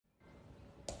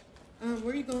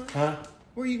Where you going? Huh?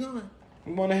 Where you going?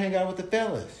 We want to hang out with the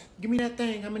fellas. Give me that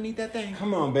thing. I'm gonna need that thing.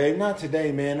 Come on, babe. Not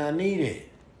today, man. I need it.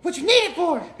 What you need it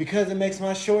for? Because it makes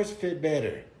my shorts fit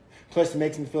better. Plus, it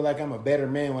makes me feel like I'm a better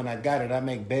man when I got it. I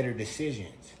make better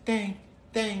decisions. Thing.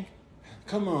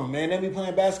 Come on, man. They be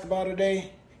playing basketball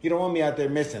today. You don't want me out there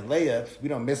missing layups. We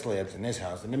don't miss layups in this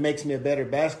house. And it makes me a better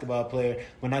basketball player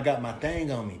when I got my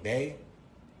thing on me, babe.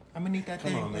 I'm gonna need that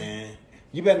thing. Come on, man.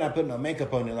 You better not put no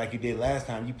makeup on it like you did last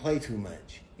time. You play too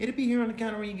much. It'll be here on the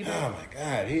counter when you get back. Oh, my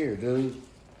God. Here, dude.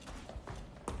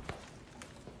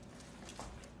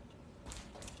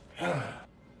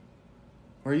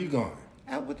 Where you going?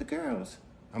 Out with the girls.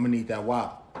 I'm going to need that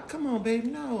WAP. Come on, babe.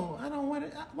 No, I don't want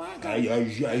it. Why I got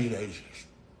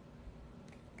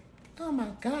Oh, my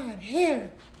God.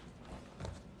 Here.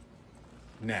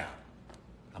 Now,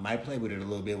 I might play with it a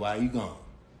little bit while you gone,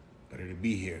 but it'll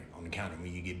be here on the counter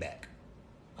when you get back.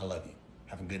 I love you.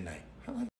 Have a good night. I love